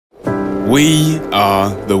We are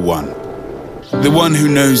the one who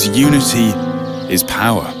knows unity is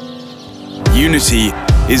power. Unity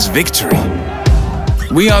is victory.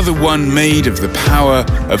 We are the one made of the power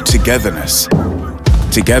of togetherness.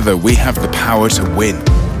 Together we have the power to win,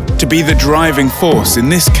 to be the driving force in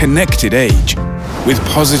this connected age with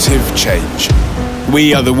positive change.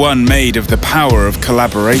 We are the one made of the power of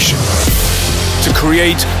collaboration, to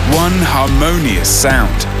create one harmonious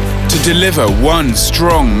sound, to deliver one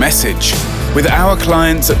strong message, with our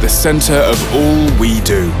clients at the center of all we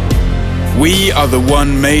do. We are the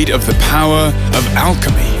one made of the power of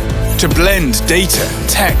alchemy, to blend data,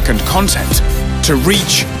 tech and content, to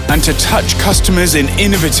reach and to touch customers in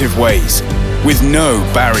innovative ways, with no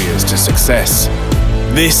barriers to success.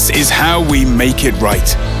 This is how we make it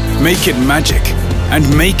right, make it magic,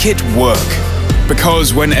 and make it work.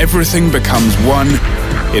 Because when everything becomes one,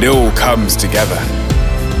 it all comes together.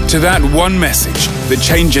 To that one message that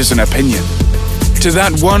changes an opinion. To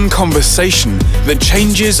that one conversation that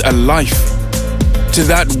changes a life. To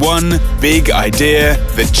that one big idea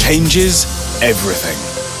that changes everything.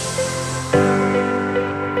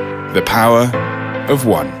 The power of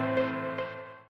one.